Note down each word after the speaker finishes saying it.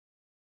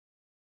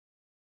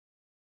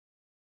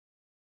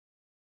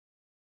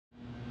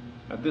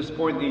At this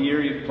point in the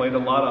year, you've played a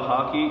lot of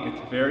hockey.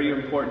 It's very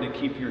important to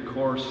keep your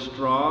core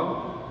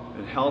strong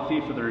and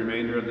healthy for the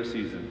remainder of the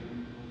season.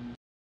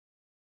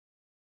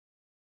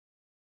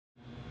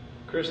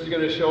 Chris is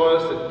going to show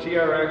us the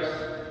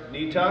TRX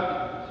knee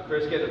tuck. So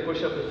Chris, get in a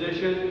push-up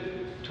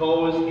position.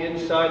 Toes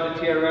inside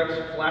the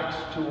TRX, flex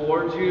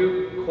towards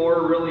you.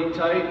 Core really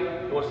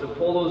tight. He wants to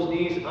pull those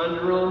knees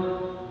under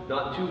him.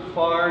 Not too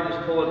far,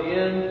 just pull it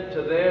in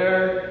to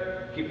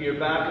there. Keeping your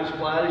back as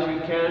flat as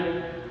you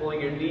can.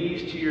 Pulling your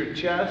knees to your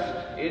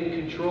chest, in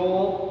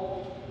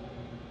control.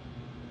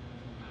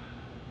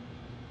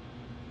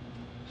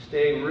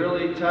 Staying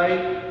really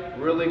tight,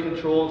 really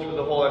controlled through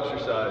the whole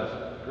exercise.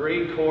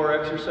 Great core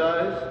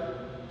exercise.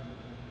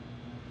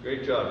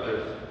 Great job,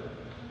 Chris.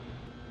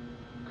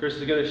 Chris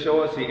is going to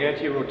show us the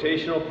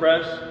anti-rotational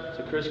press.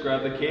 So Chris,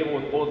 grab the cable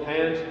with both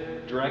hands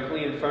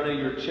directly in front of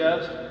your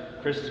chest.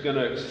 Chris is going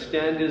to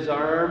extend his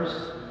arms,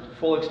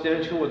 full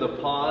extension with a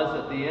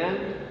pause at the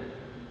end.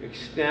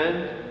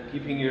 Extend,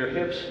 keeping your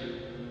hips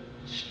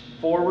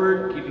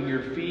forward, keeping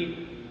your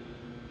feet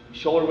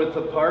shoulder width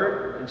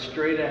apart and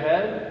straight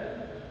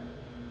ahead.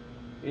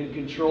 In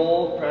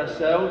control,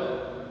 press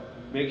out.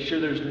 Make sure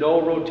there's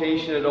no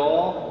rotation at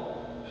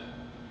all.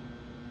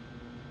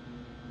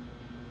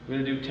 We're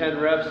going to do 10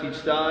 reps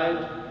each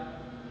side.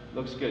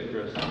 Looks good,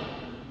 Chris.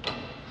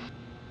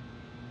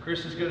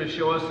 Chris is going to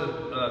show us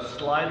a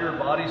slider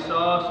body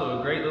saw, so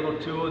a great little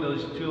tool.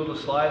 Those two little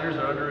sliders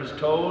are under his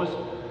toes.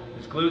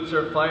 His glutes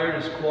are fired,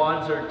 his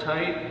quads are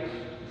tight,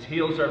 his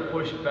heels are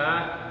pushed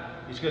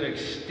back. He's going to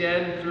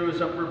extend through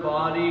his upper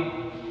body,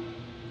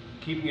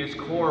 keeping his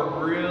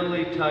core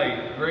really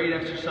tight. Great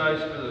exercise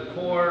for the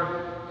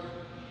core.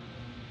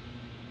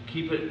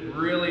 Keep it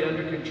really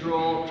under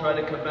control. Try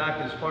to come back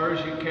as far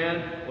as you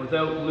can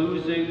without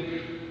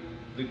losing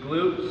the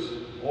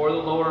glutes or the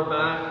lower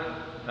back.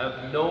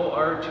 Have no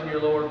arch in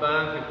your lower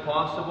back if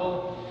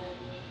possible.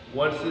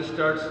 Once this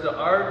starts to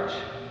arch,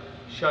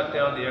 shut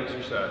down the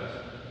exercise.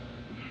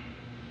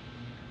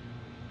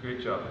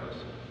 Great job, Chris.